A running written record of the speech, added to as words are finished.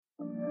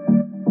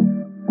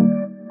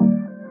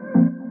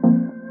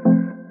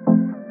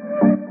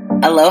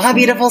Aloha,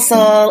 beautiful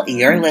soul.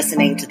 You're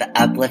listening to the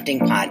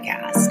Uplifting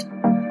Podcast.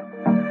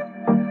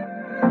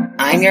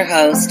 I'm your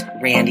host,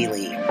 Randy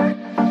Lee.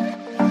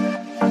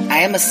 I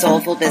am a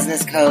soulful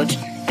business coach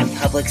and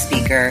public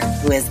speaker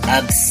who is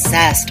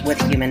obsessed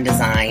with human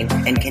design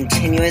and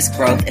continuous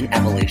growth and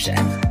evolution.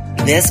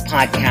 This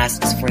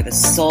podcast is for the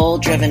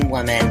soul-driven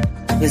woman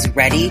who is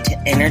ready to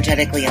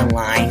energetically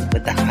align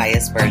with the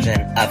highest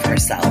version of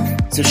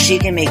herself so she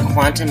can make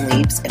quantum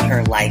leaps in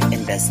her life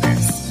and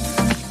business.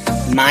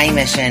 My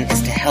mission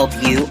is to help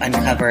you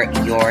uncover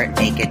your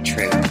naked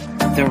truth,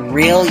 the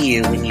real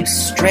you when you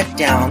strip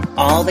down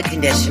all the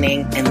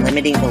conditioning and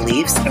limiting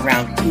beliefs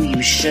around who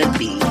you should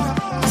be.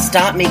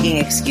 Stop making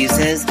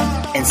excuses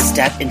and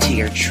step into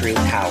your true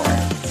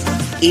power.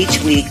 Each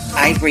week,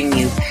 I bring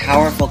you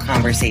powerful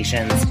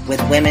conversations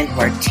with women who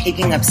are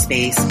taking up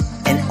space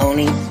and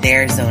owning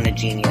their zone of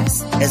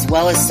genius, as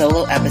well as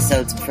solo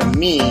episodes from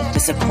me to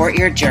support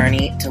your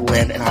journey to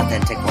live an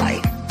authentic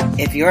life.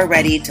 If you're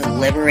ready to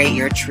liberate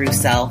your true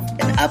self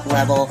and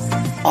up-level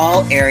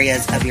all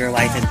areas of your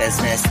life and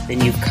business,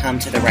 then you've come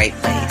to the right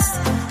place.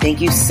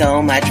 Thank you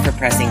so much for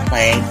pressing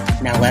play.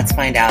 Now let's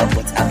find out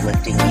what's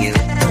uplifting you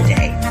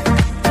today.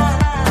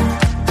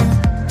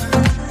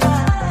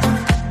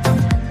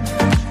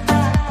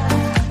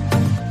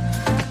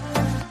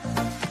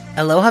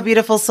 Aloha,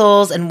 beautiful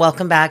souls, and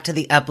welcome back to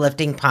the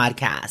Uplifting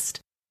Podcast.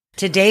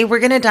 Today, we're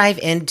going to dive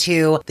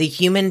into the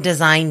Human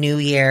Design New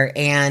Year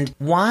and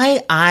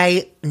why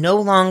I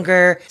no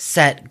longer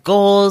set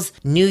goals,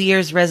 New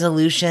Year's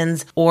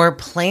resolutions, or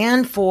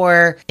plan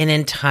for an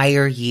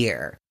entire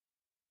year.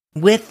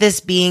 With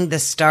this being the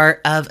start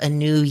of a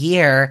new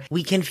year,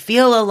 we can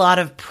feel a lot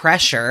of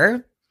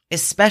pressure,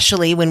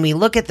 especially when we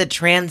look at the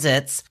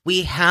transits.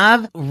 We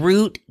have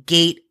root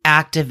gate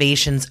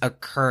activations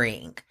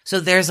occurring. So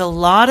there's a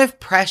lot of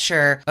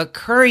pressure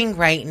occurring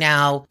right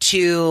now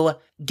to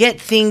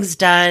get things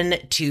done,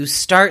 to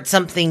start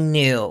something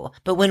new.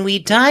 But when we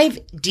dive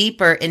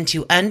deeper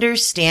into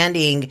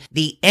understanding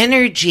the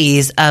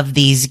energies of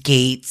these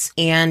gates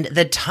and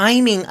the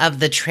timing of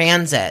the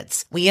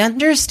transits, we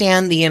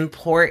understand the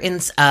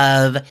importance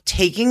of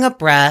taking a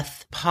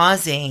breath,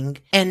 pausing,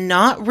 and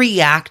not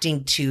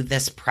reacting to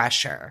this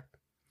pressure.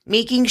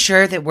 Making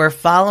sure that we're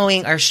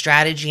following our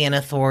strategy and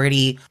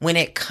authority when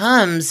it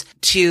comes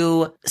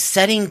to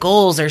setting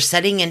goals or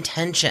setting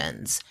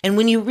intentions. And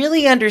when you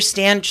really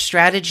understand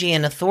strategy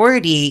and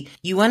authority,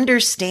 you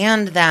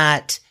understand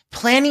that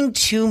planning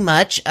too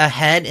much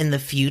ahead in the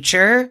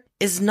future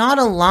is not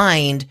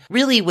aligned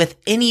really with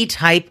any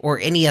type or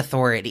any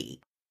authority.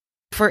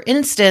 For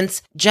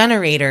instance,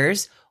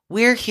 generators,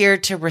 we're here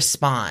to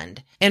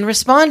respond. And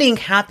responding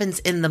happens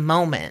in the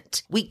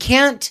moment. We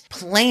can't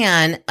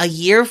plan a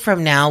year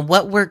from now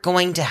what we're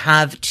going to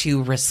have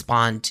to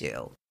respond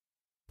to.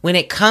 When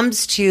it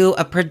comes to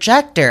a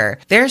projector,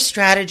 their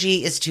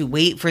strategy is to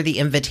wait for the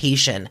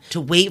invitation,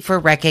 to wait for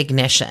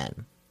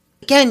recognition.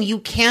 Again, you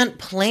can't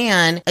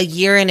plan a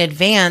year in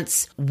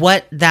advance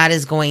what that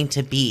is going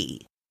to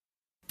be.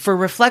 For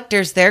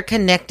reflectors, they're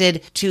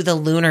connected to the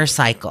lunar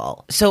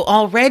cycle. So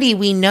already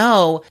we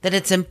know that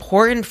it's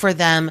important for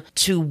them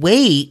to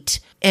wait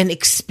and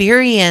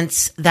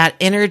experience that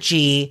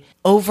energy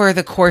over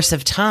the course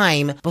of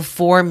time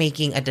before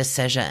making a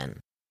decision.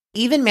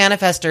 Even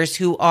manifestors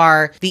who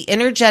are the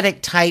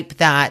energetic type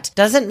that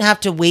doesn't have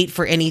to wait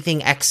for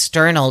anything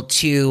external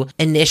to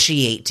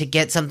initiate, to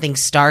get something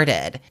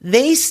started,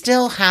 they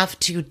still have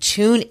to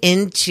tune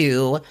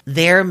into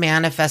their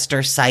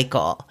manifestor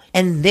cycle.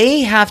 And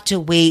they have to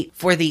wait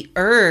for the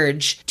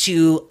urge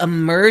to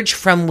emerge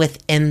from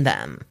within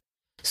them.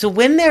 So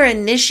when they're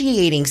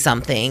initiating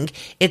something,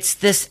 it's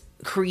this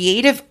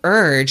creative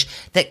urge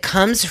that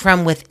comes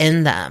from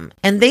within them.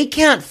 And they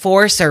can't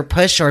force or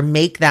push or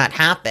make that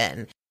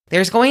happen.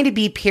 There's going to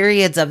be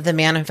periods of the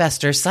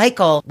manifestor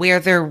cycle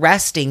where they're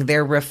resting,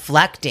 they're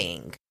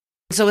reflecting.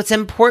 So it's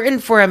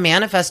important for a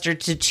manifestor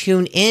to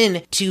tune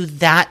in to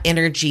that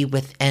energy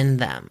within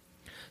them.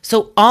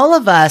 So all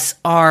of us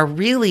are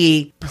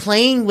really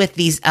playing with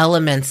these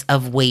elements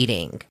of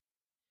waiting.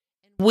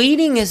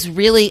 Waiting is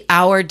really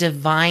our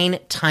divine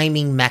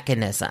timing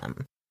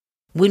mechanism.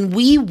 When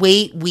we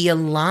wait, we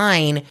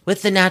align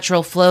with the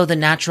natural flow, the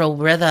natural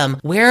rhythm,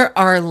 where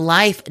our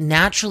life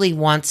naturally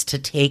wants to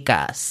take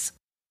us.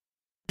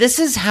 This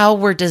is how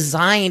we're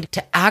designed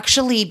to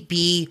actually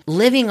be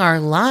living our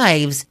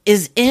lives,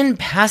 is in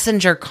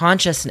passenger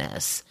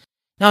consciousness.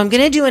 Now, I'm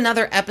going to do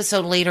another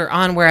episode later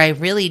on where I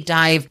really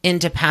dive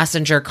into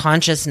passenger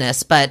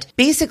consciousness, but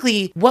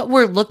basically what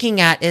we're looking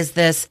at is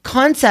this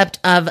concept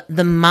of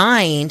the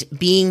mind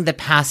being the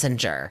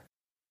passenger.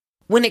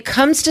 When it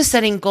comes to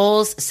setting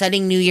goals,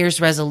 setting New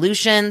Year's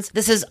resolutions,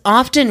 this is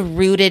often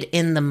rooted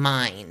in the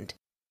mind.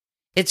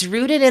 It's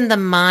rooted in the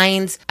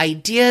mind's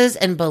ideas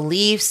and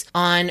beliefs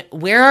on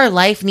where our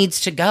life needs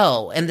to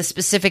go and the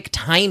specific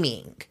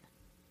timing.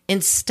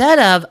 Instead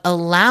of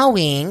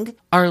allowing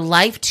our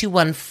life to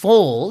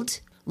unfold,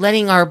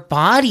 letting our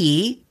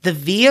body, the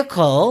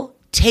vehicle,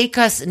 take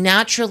us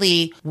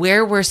naturally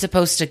where we're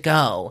supposed to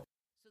go.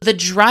 The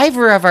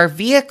driver of our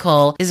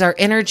vehicle is our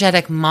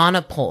energetic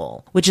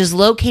monopole, which is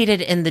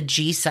located in the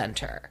G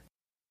center.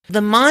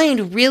 The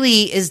mind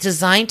really is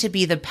designed to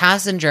be the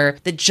passenger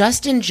that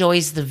just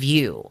enjoys the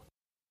view.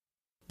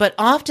 But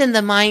often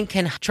the mind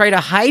can try to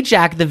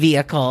hijack the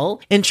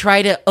vehicle and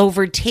try to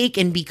overtake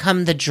and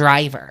become the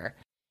driver.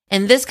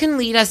 And this can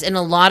lead us in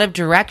a lot of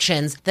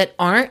directions that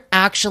aren't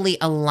actually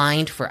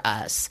aligned for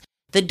us,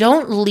 that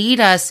don't lead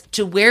us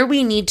to where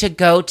we need to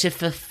go to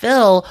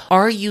fulfill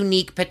our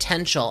unique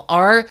potential,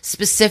 our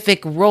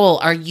specific role,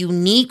 our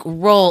unique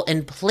role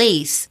and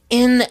place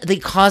in the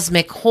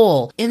cosmic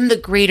whole, in the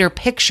greater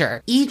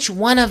picture. Each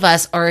one of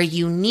us are a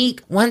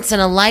unique,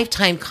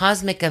 once-in-a-lifetime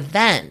cosmic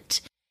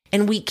event.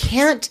 And we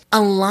can't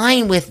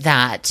align with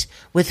that,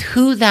 with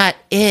who that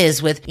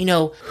is, with,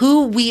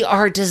 who we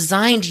are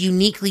designed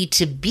uniquely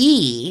to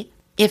be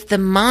if the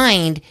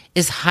mind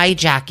is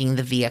hijacking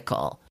the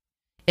vehicle,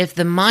 if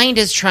the mind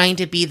is trying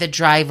to be the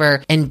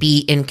driver and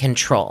be in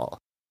control.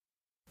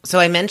 So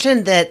I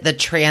mentioned that the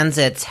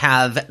transits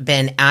have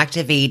been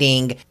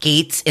activating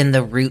gates in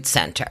the root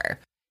center.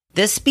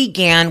 This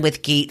began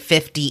with gate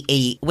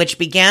 58, which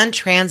began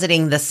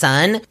transiting the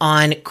sun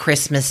on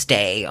Christmas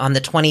Day, on the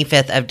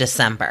 25th of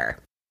December.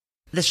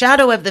 The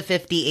shadow of the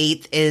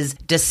 58th is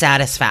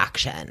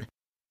dissatisfaction.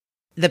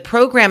 The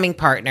programming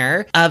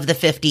partner of the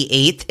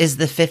 58th is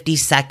the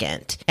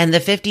 52nd, and the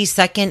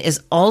 52nd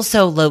is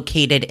also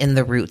located in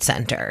the root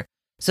center.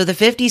 So the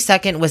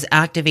 52nd was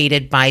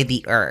activated by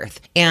the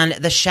earth, and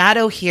the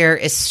shadow here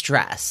is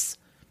stress.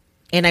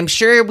 And I'm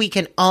sure we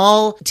can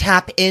all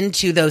tap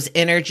into those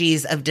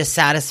energies of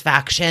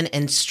dissatisfaction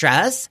and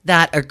stress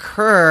that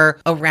occur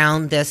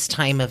around this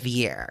time of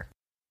year.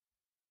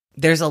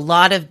 There's a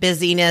lot of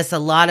busyness, a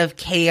lot of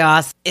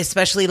chaos,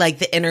 especially like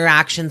the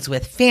interactions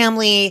with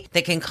family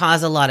that can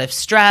cause a lot of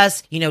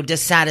stress,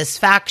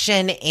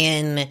 dissatisfaction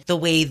in the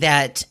way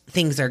that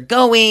things are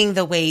going,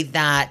 the way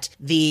that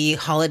the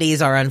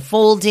holidays are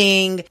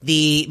unfolding,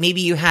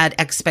 maybe you had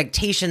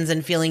expectations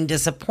and feeling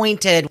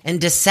disappointed and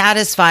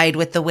dissatisfied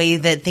with the way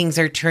that things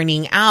are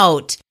turning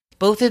out.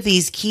 Both of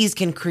these keys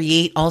can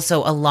create also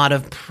a lot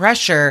of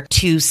pressure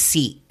to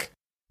seek.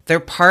 They're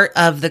part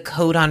of the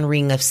codon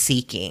ring of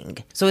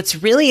seeking. So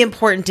it's really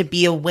important to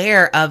be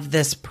aware of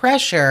this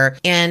pressure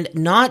and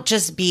not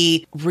just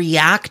be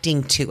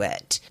reacting to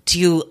it,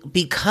 to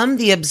become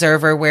the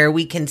observer where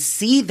we can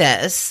see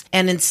this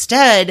and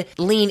instead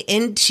lean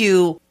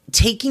into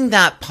taking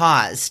that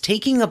pause,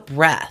 taking a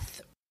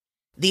breath.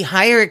 The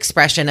higher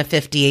expression of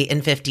 58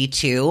 and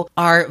 52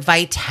 are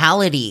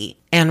vitality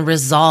and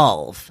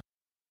resolve.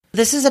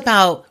 This is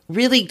about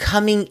really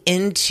coming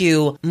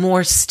into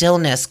more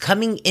stillness,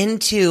 coming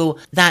into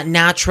that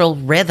natural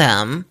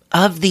rhythm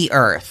of the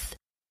earth,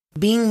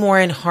 being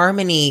more in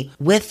harmony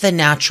with the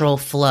natural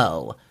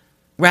flow,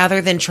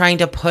 rather than trying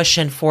to push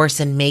and force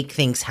and make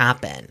things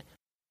happen.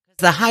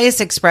 The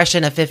highest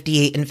expression of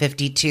 58 and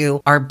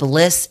 52 are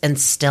bliss and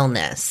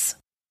stillness.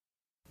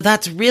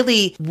 That's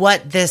really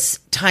what this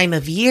time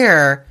of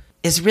year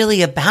is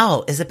really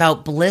about, is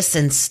about bliss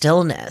and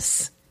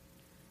stillness.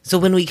 So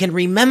when we can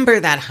remember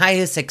that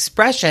highest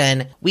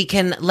expression, we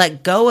can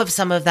let go of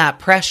some of that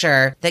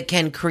pressure that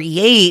can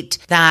create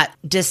that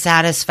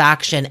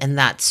dissatisfaction and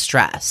that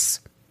stress.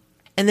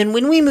 And then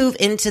when we move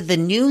into the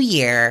new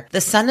year,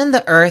 the sun and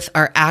the earth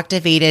are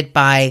activated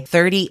by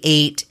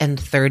 38 and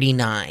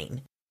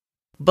 39.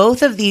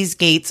 Both of these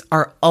gates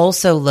are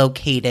also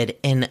located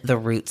in the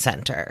root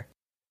center.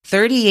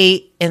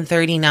 38 and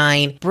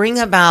 39 bring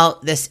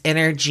about this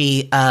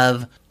energy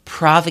of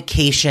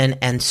provocation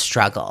and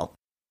struggle.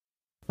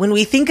 When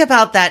we think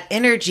about that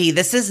energy,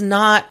 this is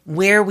not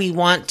where we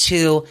want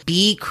to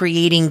be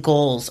creating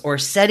goals or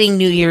setting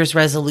New Year's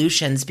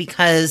resolutions,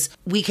 because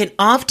we can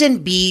often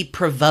be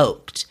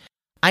provoked.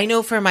 I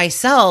know for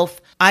myself,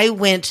 I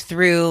went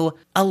through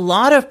a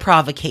lot of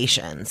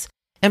provocations.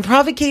 And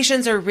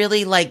provocations are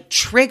really like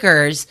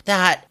triggers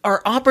that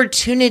are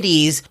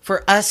opportunities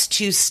for us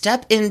to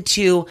step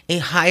into a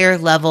higher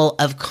level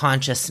of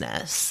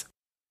consciousness.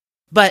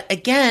 But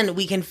again,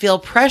 we can feel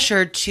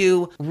pressure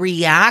to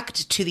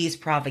react to these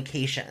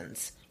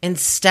provocations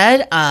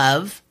instead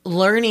of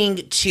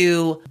learning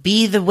to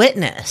be the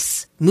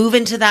witness, move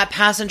into that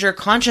passenger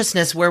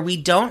consciousness where we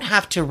don't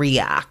have to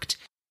react.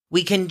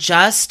 We can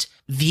just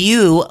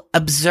view,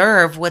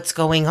 observe what's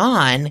going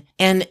on,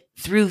 and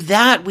through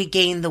that, we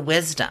gain the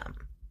wisdom.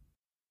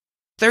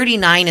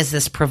 39 is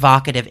this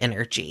provocative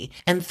energy,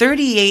 and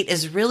 38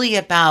 is really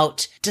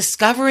about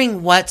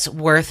discovering what's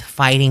worth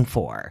fighting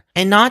for,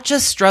 and not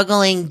just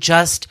struggling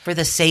just for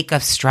the sake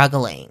of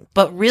struggling,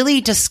 but really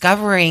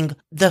discovering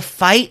the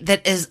fight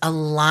that is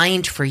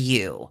aligned for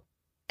you.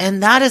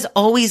 And that is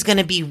always going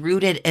to be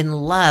rooted in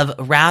love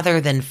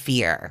rather than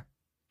fear,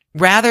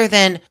 rather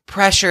than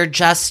pressure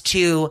just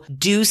to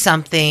do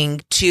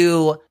something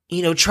to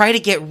try to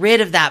get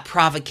rid of that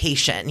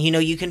provocation.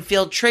 You can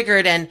feel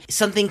triggered and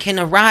something can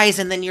arise,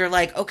 and then you're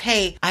like,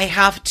 okay, I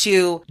have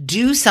to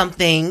do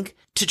something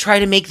to try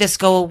to make this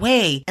go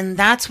away. And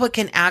that's what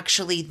can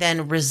actually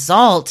then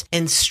result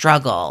in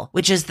struggle,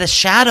 which is the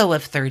shadow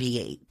of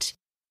 38.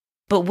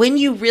 But when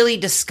you really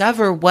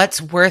discover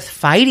what's worth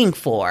fighting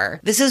for,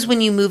 this is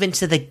when you move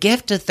into the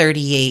gift of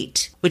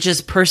 38, which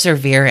is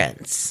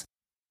perseverance.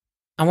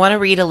 I want to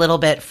read a little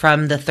bit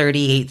from the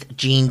 38th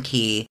gene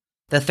key,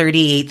 the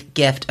 38th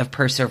gift of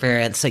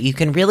perseverance, so you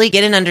can really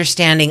get an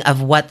understanding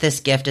of what this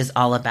gift is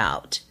all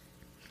about.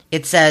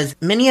 It says,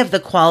 many of the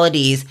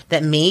qualities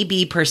that may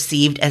be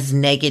perceived as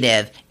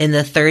negative in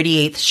the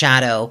 38th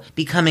shadow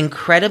become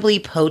incredibly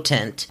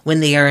potent when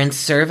they are in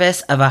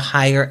service of a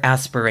higher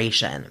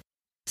aspiration.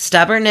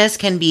 Stubbornness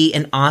can be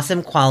an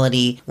awesome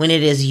quality when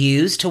it is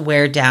used to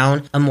wear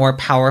down a more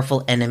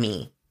powerful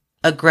enemy.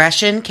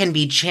 Aggression can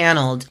be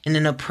channeled in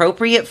an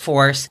appropriate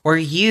force or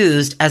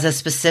used as a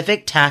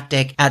specific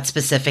tactic at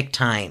specific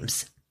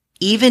times.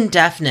 Even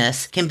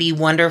deafness can be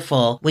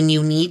wonderful when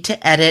you need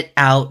to edit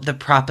out the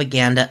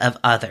propaganda of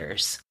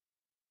others.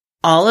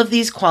 All of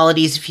these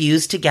qualities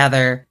fuse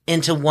together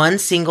into one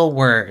single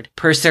word,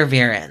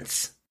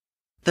 perseverance.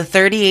 The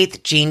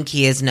 38th gene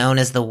key is known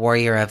as the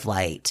Warrior of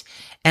Light.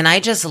 And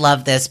I just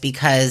love this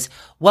because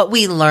what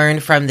we learn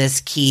from this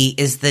key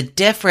is the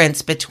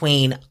difference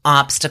between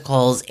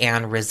obstacles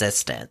and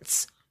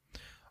resistance.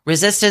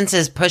 Resistance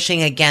is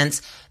pushing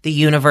against the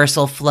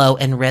universal flow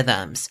and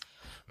rhythms,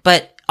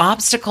 but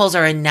obstacles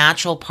are a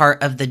natural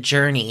part of the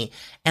journey,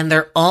 and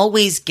they're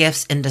always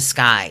gifts in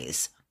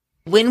disguise.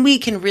 When we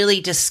can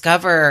really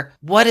discover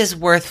what is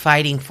worth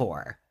fighting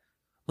for,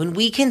 when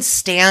we can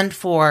stand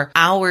for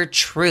our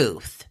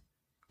truth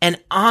and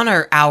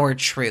honor our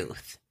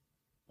truth,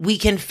 we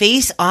can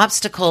face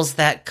obstacles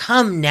that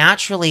come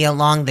naturally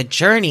along the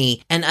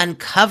journey and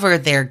uncover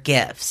their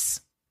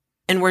gifts.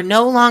 And we're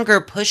no longer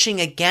pushing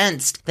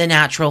against the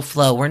natural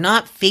flow. We're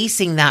not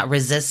facing that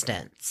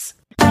resistance.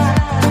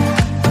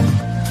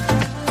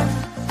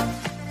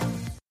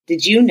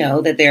 Did you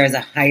know that there is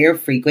a higher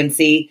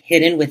frequency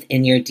hidden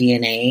within your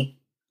DNA?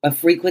 A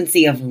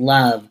frequency of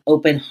love,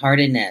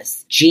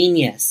 open-heartedness,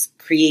 genius,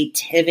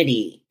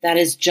 creativity that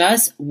is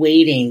just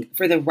waiting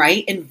for the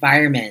right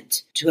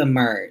environment to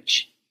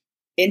emerge.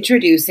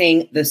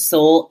 Introducing the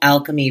Soul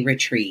Alchemy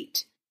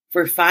Retreat.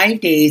 For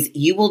 5 days,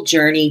 you will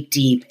journey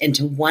deep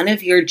into one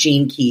of your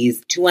gene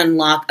keys to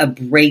unlock a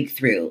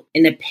breakthrough,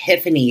 an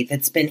epiphany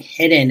that's been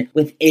hidden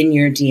within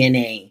your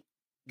DNA.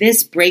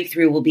 This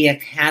breakthrough will be a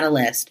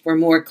catalyst for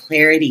more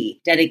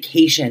clarity,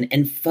 dedication,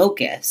 and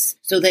focus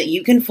so that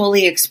you can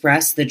fully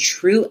express the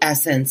true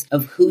essence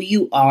of who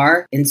you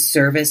are in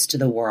service to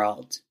the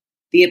world.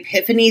 The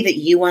epiphany that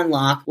you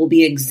unlock will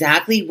be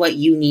exactly what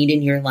you need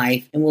in your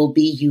life and will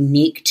be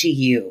unique to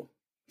you.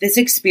 This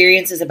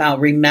experience is about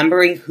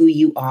remembering who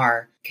you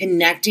are,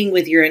 connecting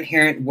with your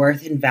inherent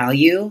worth and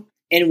value,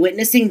 and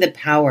witnessing the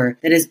power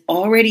that is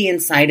already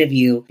inside of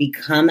you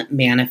become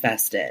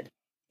manifested.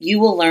 You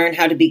will learn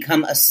how to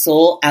become a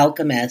soul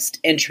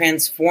alchemist and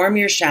transform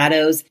your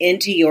shadows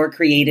into your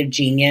creative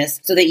genius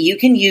so that you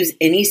can use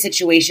any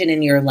situation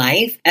in your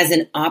life as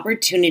an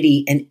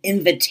opportunity, an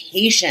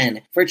invitation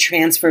for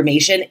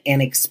transformation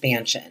and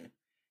expansion.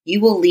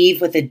 You will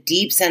leave with a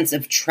deep sense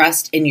of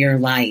trust in your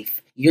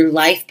life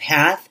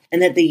path,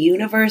 and that the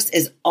universe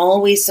is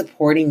always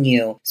supporting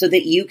you so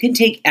that you can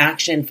take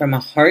action from a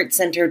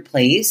heart-centered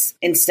place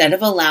instead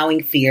of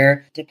allowing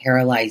fear to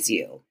paralyze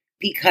you.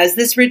 Because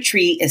this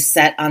retreat is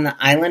set on the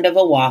island of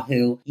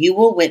Oahu, you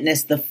will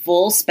witness the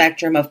full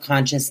spectrum of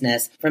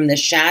consciousness from the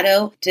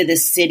shadow to the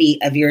city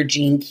of your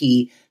gene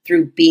key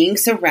through being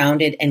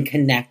surrounded and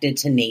connected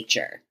to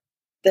nature.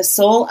 The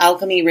Soul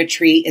Alchemy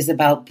Retreat is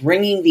about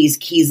bringing these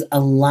keys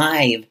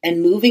alive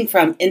and moving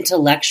from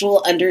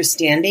intellectual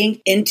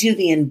understanding into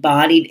the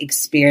embodied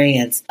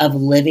experience of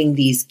living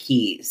these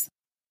keys.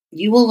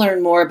 You will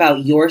learn more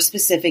about your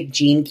specific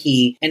gene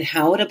key and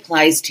how it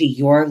applies to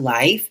your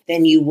life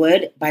than you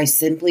would by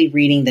simply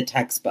reading the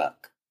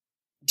textbook.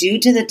 Due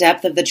to the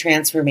depth of the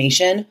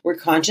transformation, we're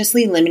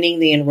consciously limiting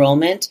the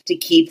enrollment to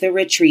keep the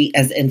retreat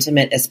as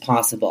intimate as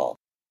possible.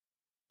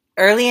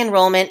 Early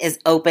enrollment is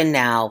open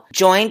now.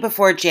 Join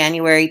before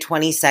January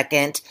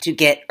 22nd to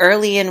get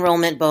early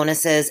enrollment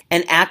bonuses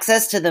and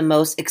access to the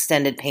most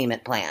extended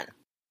payment plan.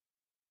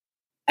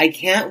 I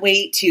can't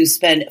wait to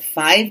spend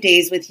 5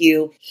 days with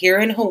you here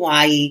in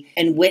Hawaii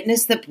and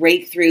witness the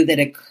breakthrough that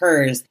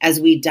occurs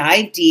as we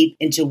dive deep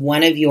into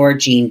one of your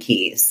gene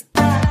keys.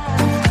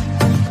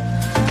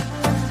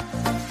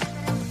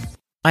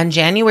 On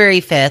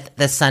January 5th,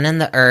 the Sun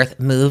and the Earth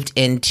moved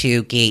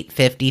into gate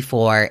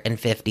 54 and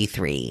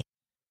 53.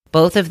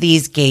 Both of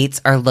these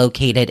gates are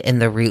located in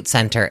the root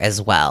center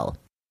as well.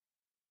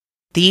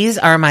 These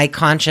are my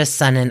conscious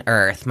Sun and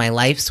Earth, my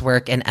life's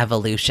work and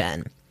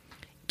evolution.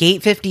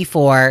 Gate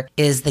 54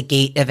 is the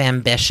gate of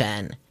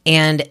ambition,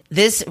 and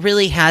this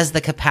really has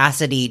the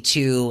capacity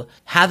to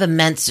have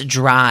immense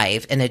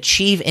drive and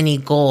achieve any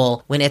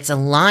goal when it's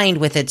aligned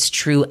with its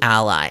true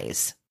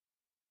allies.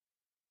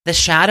 The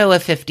shadow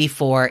of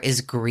 54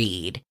 is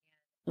greed.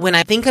 When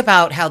I think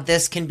about how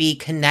this can be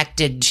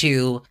connected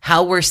to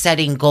how we're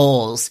setting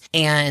goals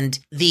and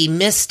the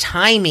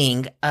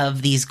mistiming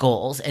of these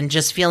goals and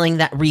just feeling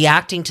that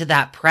reacting to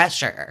that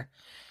pressure,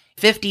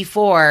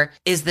 54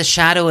 is the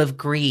shadow of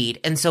greed.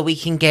 And so we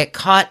can get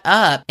caught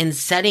up in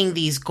setting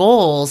these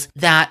goals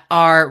that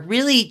are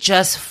really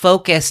just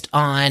focused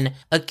on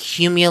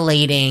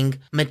accumulating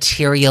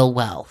material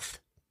wealth.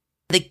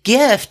 The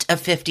gift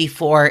of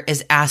 54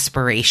 is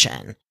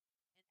aspiration.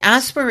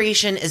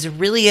 Aspiration is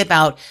really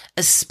about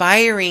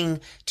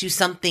aspiring to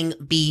something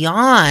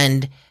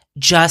beyond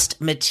just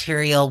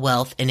material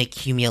wealth and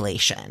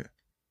accumulation.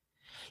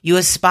 You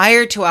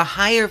aspire to a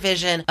higher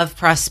vision of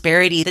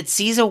prosperity that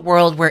sees a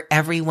world where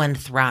everyone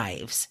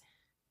thrives.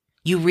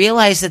 You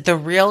realize that the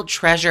real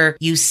treasure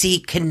you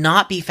seek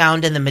cannot be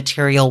found in the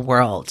material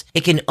world.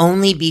 It can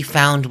only be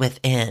found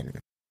within.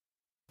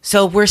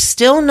 So we're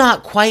still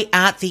not quite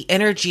at the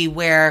energy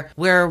where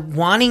we're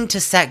wanting to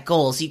set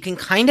goals. You can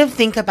kind of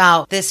think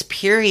about this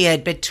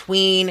period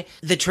between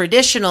the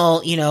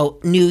traditional,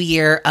 New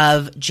Year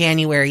of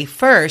January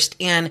 1st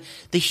and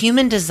the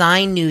Human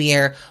Design New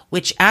Year,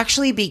 which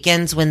actually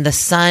begins when the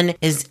sun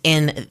is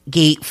in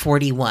gate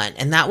 41,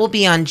 and that will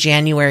be on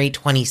January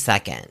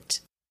 22nd.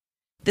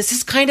 This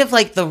is kind of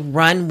like the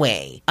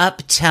runway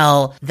up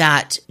till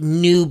that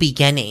new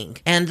beginning.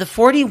 And the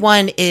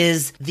 41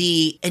 is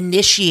the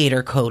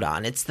initiator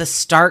codon. It's the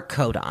start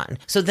codon.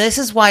 So this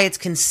is why it's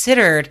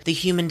considered the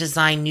Human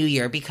Design New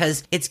Year,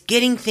 because it's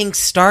getting things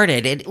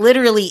started. It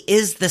literally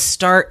is the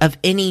start of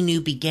any new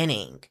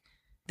beginning.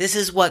 This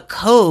is what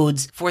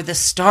codes for the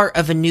start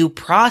of a new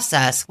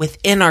process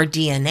within our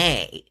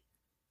DNA.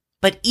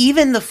 But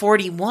even the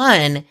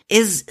 41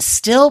 is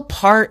still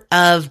part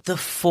of the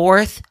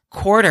fourth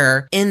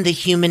quarter in the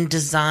Human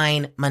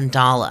Design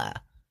mandala.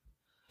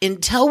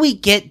 Until we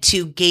get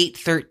to gate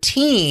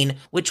 13,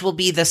 which will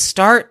be the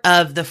start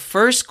of the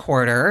first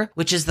quarter,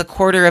 which is the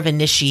quarter of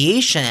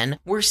initiation,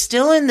 we're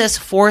still in this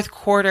fourth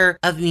quarter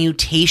of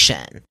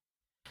mutation.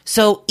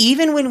 So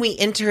even when we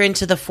enter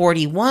into the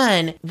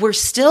 41, we're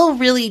still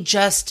really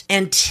just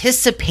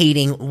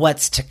anticipating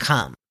what's to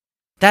come.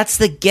 That's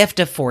the gift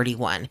of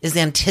 41, is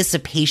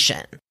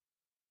anticipation.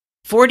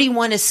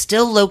 41 is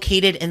still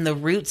located in the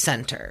root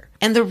center,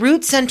 and the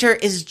root center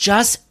is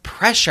just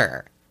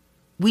pressure.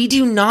 We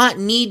do not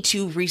need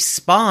to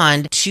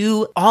respond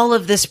to all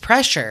of this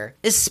pressure,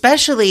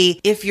 especially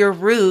if your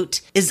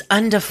root is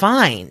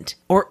undefined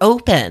or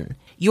open.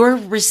 You're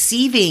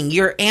receiving,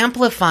 you're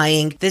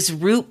amplifying this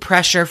root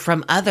pressure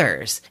from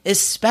others,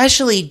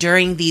 especially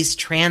during these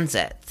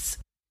transits.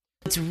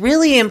 It's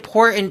really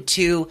important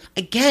to,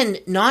 again,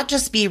 not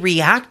just be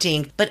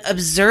reacting, but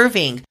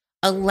observing,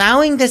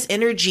 allowing this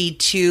energy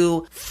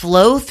to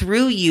flow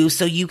through you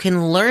so you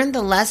can learn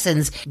the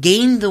lessons,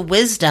 gain the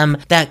wisdom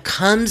that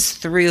comes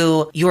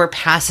through your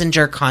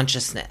passenger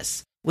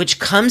consciousness, which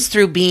comes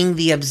through being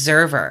the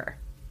observer.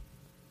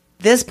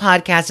 This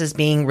podcast is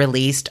being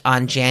released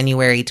on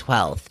January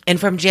 12th. And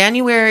from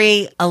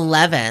January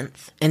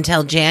 11th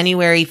until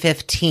January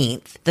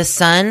 15th, the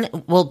sun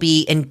will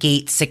be in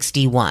gate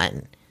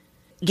 61.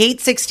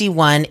 Gate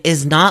 61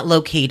 is not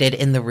located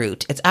in the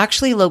root. It's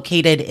actually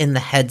located in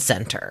the head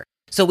center.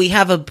 So we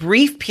have a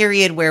brief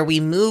period where we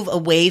move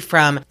away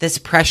from this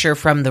pressure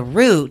from the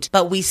root,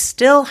 but we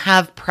still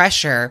have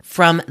pressure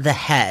from the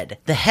head.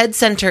 The head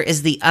center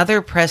is the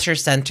other pressure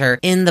center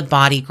in the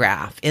body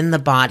graph, in the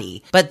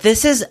body. But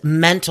this is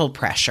mental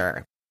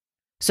pressure.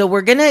 So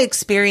we're going to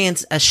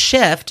experience a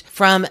shift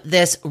from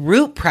this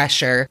root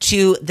pressure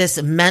to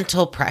this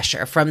mental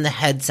pressure from the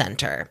head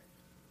center.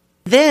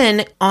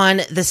 Then on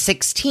the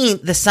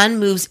 16th, the sun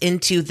moves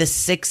into the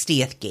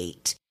 60th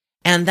gate,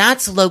 and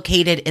that's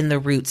located in the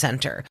root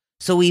center.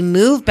 So we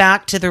move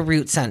back to the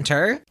root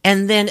center,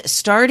 and then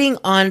starting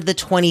on the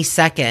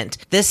 22nd,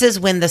 this is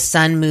when the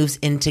sun moves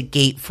into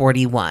gate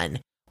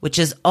 41, which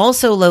is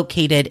also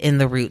located in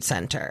the root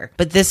center.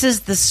 But this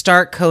is the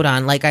start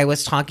codon, like I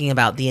was talking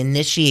about, the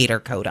initiator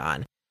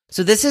codon.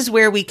 So this is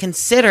where we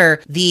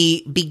consider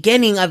the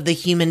beginning of the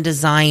Human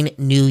Design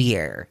New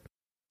Year.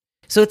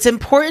 So it's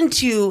important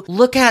to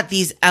look at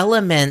these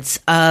elements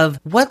of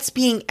what's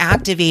being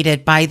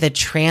activated by the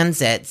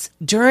transits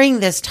during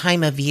this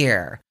time of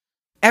year.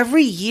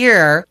 Every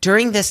year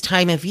during this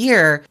time of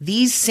year,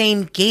 these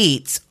same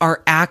gates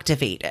are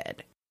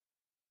activated.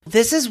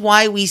 This is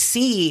why we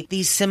see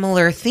these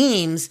similar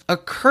themes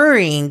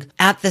occurring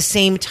at the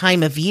same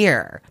time of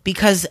year,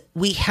 because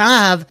we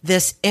have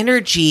this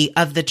energy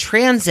of the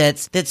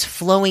transits that's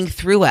flowing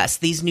through us,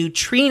 these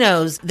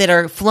neutrinos that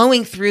are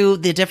flowing through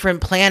the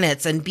different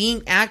planets and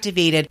being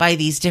activated by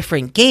these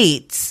different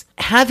gates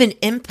have an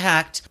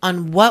impact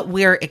on what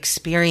we're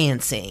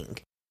experiencing.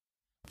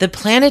 The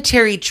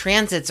planetary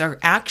transits are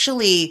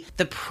actually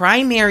the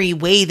primary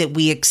way that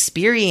we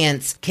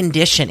experience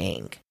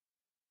conditioning.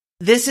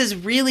 This is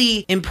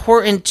really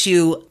important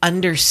to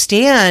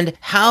understand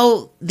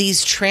how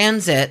these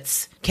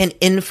transits can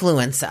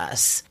influence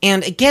us.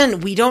 And again,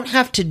 we don't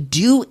have to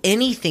do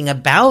anything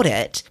about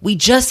it. We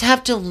just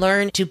have to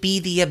learn to be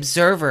the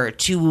observer,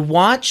 to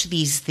watch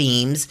these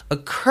themes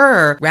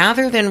occur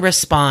rather than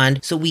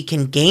respond, so we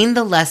can gain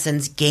the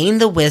lessons, gain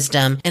the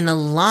wisdom, and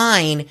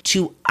align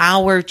to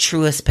our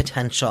truest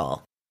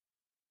potential.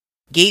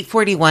 Gate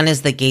 41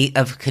 is the gate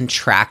of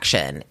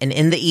contraction, and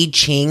in the I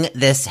Ching,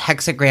 this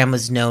hexagram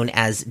was known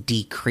as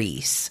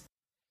decrease.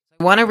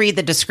 I want to read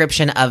the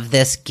description of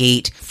this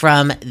gate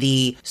from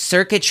the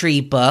Circuitry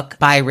book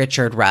by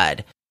Richard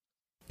Rudd.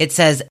 It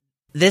says,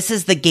 "This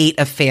is the gate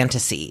of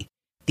fantasy.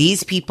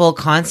 These people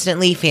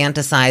constantly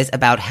fantasize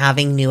about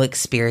having new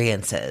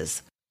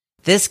experiences.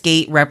 This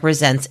gate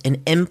represents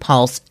an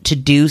impulse to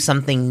do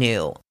something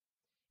new.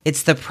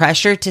 It's the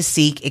pressure to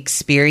seek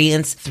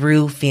experience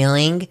through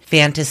feeling,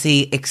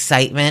 fantasy,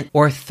 excitement,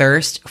 or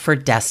thirst for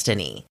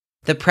destiny.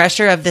 The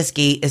pressure of this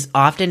gate is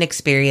often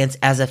experienced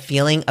as a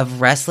feeling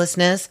of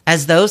restlessness,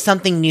 as though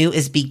something new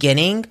is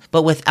beginning,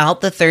 but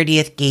without the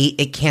 30th gate,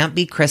 it can't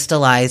be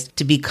crystallized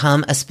to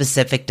become a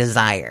specific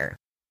desire.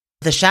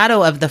 The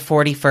shadow of the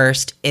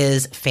 41st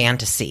is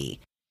fantasy,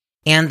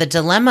 and the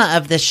dilemma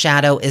of this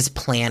shadow is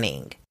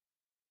planning.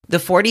 The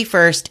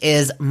 41st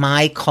is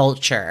my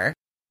culture.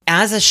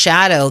 As a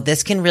shadow,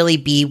 this can really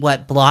be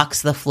what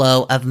blocks the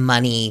flow of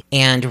money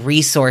and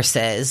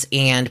resources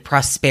and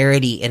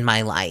prosperity in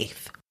my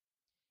life.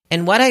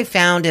 And what I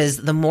found is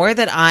the more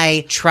that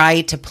I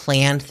try to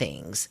plan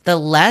things, the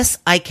less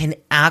I can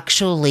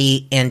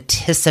actually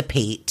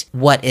anticipate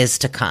what is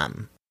to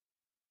come.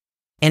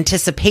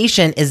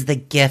 Anticipation is the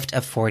gift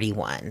of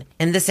 41.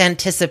 And this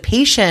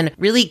anticipation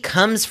really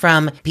comes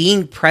from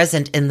being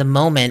present in the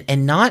moment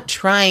and not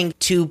trying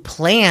to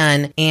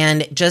plan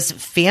and just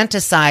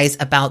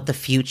fantasize about the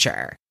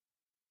future.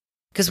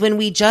 Because when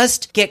we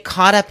just get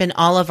caught up in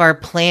all of our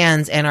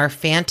plans and our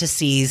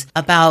fantasies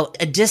about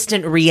a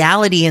distant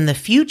reality in the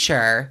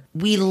future,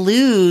 we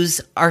lose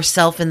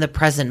ourselves in the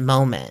present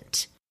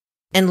moment.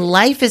 And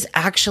life is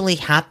actually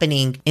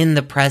happening in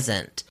the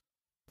present.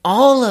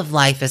 All of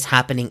life is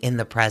happening in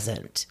the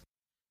present.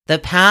 The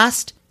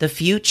past, the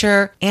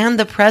future, and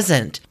the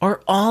present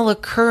are all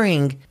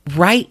occurring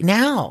right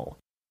now.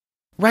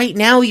 Right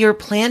now, you're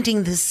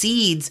planting the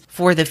seeds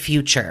for the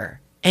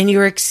future, and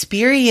you're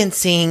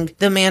experiencing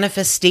the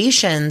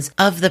manifestations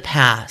of the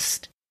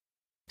past.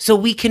 So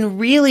we can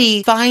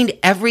really find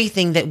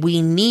everything that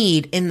we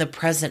need in the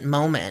present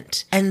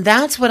moment. And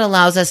that's what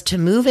allows us to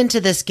move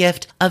into this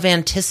gift of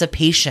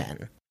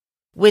anticipation,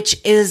 which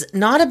is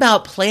not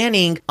about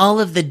planning all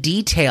of the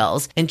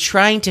details and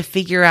trying to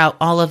figure out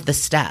all of the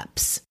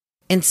steps.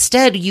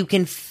 Instead, you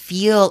can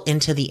feel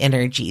into the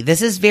energy.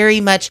 This is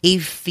very much a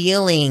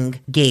feeling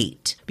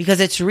gate because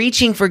it's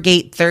reaching for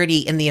gate 30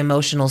 in the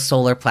emotional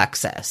solar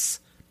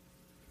plexus.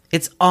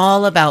 It's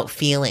all about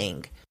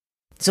feeling.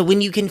 So when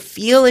you can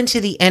feel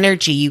into the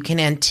energy, you can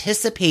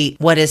anticipate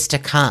what is to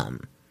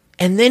come.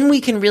 And then we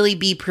can really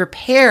be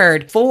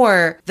prepared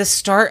for the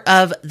start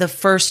of the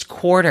first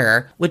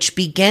quarter, which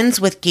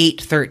begins with gate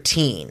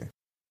 13.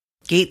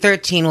 Gate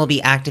 13 will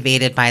be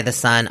activated by the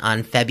sun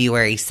on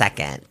February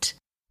 2nd.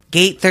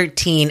 Gate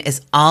 13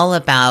 is all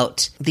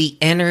about the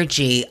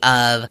energy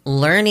of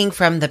learning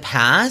from the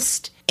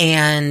past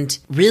and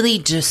really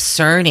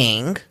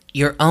discerning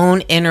your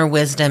own inner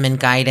wisdom and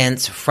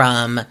guidance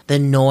from the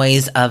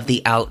noise of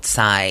the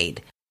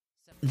outside.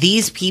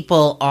 These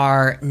people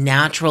are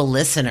natural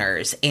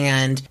listeners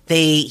and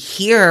they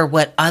hear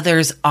what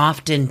others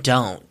often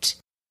don't.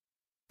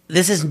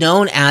 This is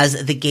known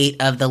as the gate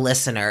of the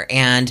listener,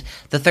 and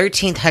the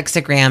 13th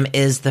hexagram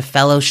is the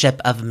fellowship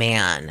of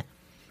man.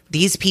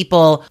 These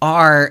people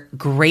are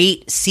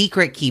great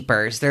secret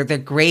keepers. They're the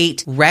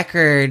great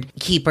record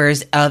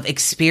keepers of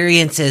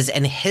experiences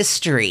and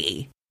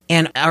history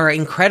and are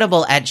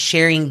incredible at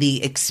sharing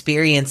the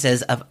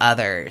experiences of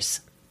others.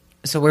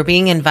 So we're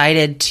being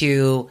invited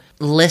to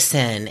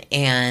listen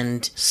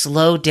and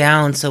slow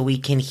down so we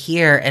can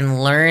hear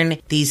and learn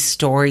these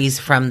stories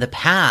from the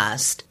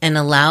past and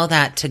allow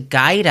that to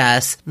guide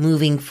us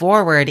moving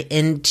forward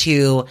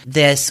into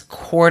this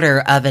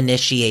quarter of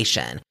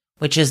initiation,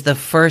 which is the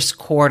first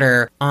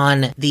quarter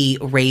on the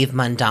Rave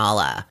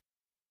Mandala.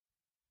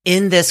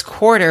 In this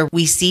quarter,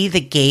 we see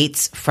the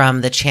gates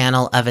from the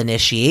channel of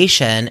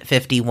initiation,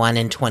 51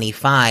 and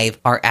 25,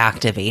 are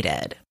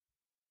activated.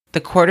 The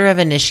quarter of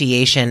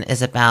initiation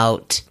is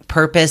about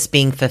purpose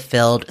being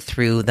fulfilled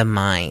through the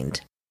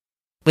mind.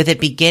 With it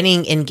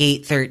beginning in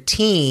gate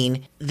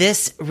 13,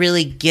 this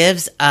really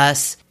gives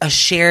us a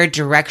shared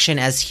direction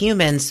as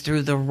humans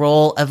through the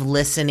role of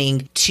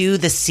listening to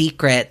the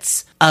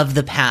secrets of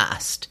the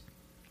past.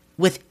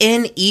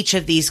 Within each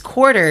of these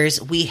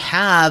quarters, we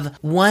have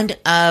one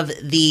of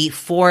the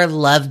 4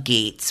 love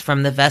gates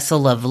from the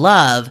vessel of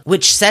love,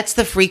 which sets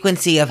the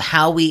frequency of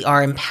how we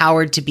are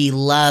empowered to be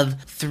love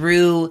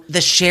through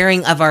the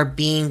sharing of our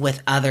being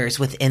with others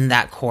within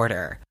that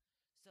quarter.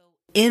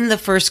 In the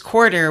first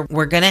quarter,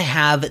 we're going to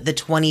have the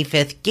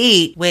 25th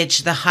gate,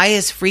 which the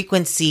highest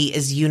frequency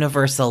is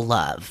universal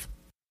love.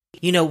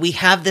 You know, we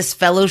have this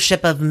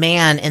fellowship of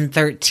man in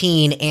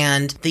 13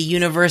 and the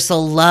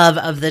universal love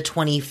of the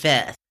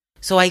 25th.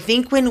 So I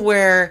think when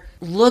we're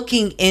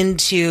looking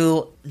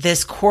into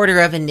this quarter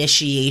of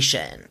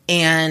initiation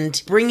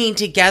and bringing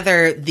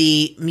together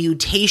the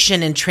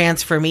mutation and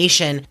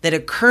transformation that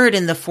occurred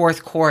in the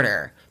 4th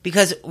quarter,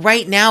 because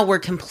right now we're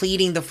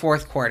completing the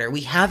fourth quarter.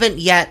 We haven't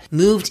yet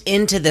moved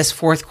into this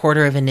fourth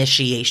quarter of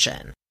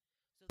initiation.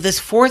 This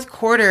fourth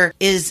quarter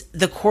is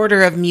the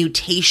quarter of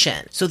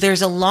mutation. So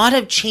there's a lot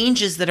of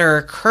changes that are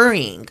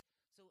occurring.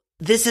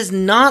 This is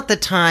not the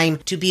time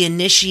to be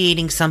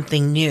initiating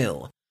something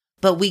new,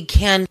 but we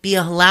can be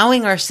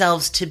allowing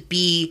ourselves to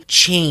be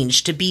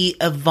changed, to be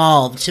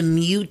evolved, to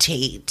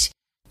mutate,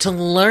 to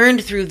learn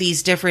through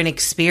these different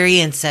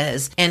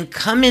experiences and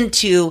come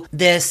into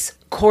this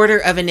quarter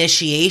of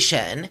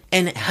initiation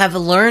and have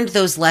learned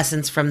those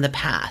lessons from the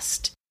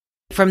past.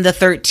 From the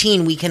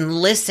 13, we can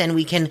listen,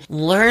 we can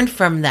learn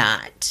from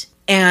that,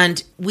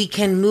 and we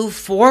can move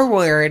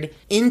forward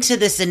into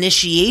this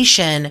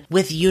initiation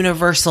with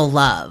universal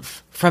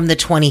love from the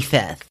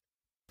 25th.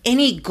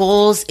 Any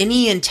goals,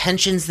 any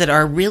intentions that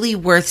are really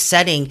worth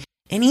setting,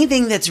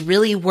 anything that's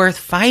really worth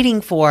fighting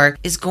for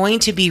is going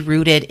to be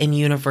rooted in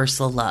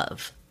universal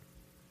love.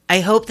 I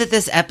hope that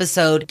this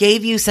episode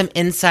gave you some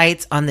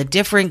insights on the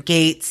different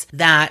gates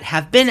that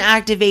have been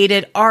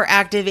activated, are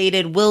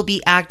activated, will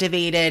be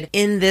activated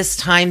in this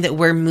time that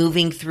we're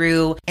moving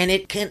through. And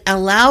it can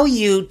allow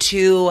you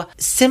to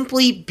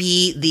simply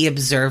be the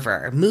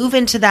observer, move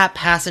into that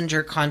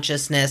passenger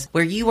consciousness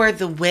where you are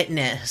the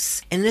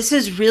witness. And this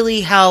is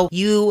really how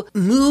you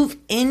move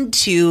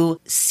into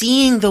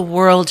seeing the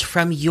world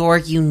from your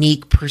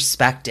unique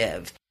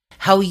perspective.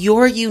 How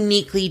you're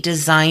uniquely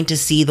designed to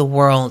see the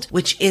world,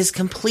 which is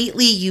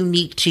completely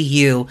unique to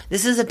you.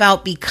 This is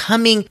about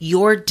becoming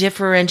your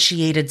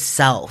differentiated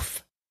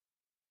self.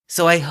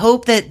 So I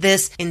hope that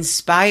this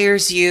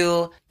inspires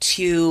you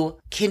to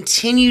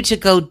continue to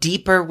go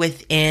deeper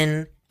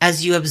within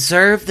as you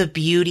observe the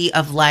beauty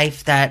of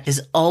life that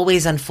is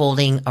always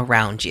unfolding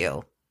around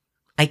you.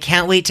 I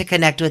can't wait to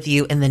connect with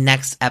you in the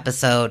next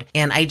episode.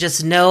 And I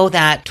just know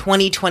that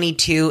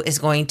 2022 is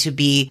going to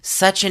be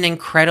such an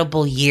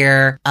incredible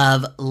year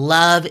of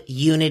love,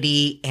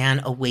 unity,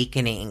 and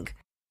awakening.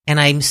 And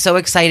I'm so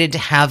excited to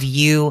have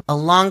you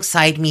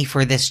alongside me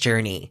for this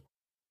journey.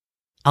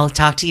 I'll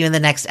talk to you in the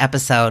next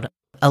episode.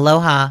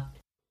 Aloha.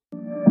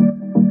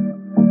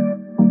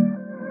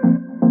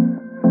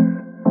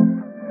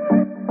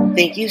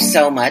 Thank you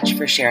so much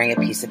for sharing a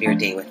piece of your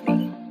day with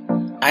me.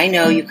 I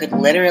know you could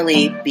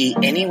literally be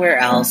anywhere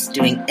else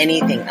doing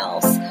anything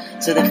else,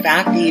 so the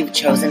fact that you've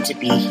chosen to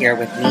be here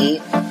with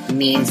me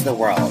means the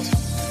world.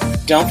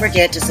 Don't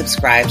forget to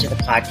subscribe to the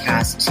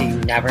podcast so you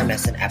never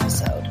miss an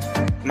episode.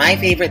 My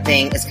favorite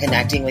thing is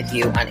connecting with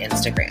you on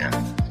Instagram.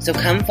 So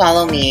come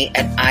follow me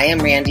at I am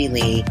Randy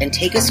Lee and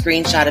take a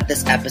screenshot of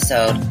this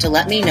episode to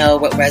let me know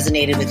what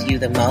resonated with you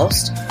the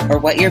most or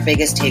what your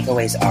biggest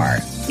takeaways are.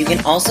 You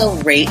can also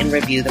rate and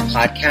review the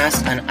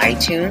podcast on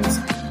iTunes,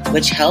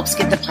 which helps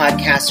get the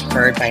podcast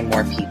heard by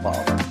more people.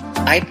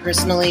 I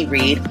personally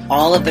read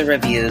all of the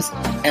reviews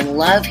and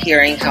love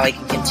hearing how I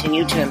can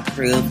continue to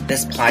improve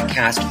this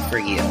podcast for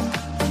you.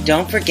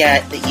 Don't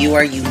forget that you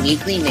are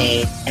uniquely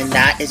made and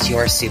that is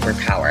your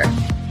superpower.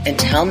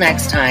 Until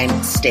next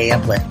time, stay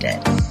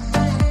uplifted.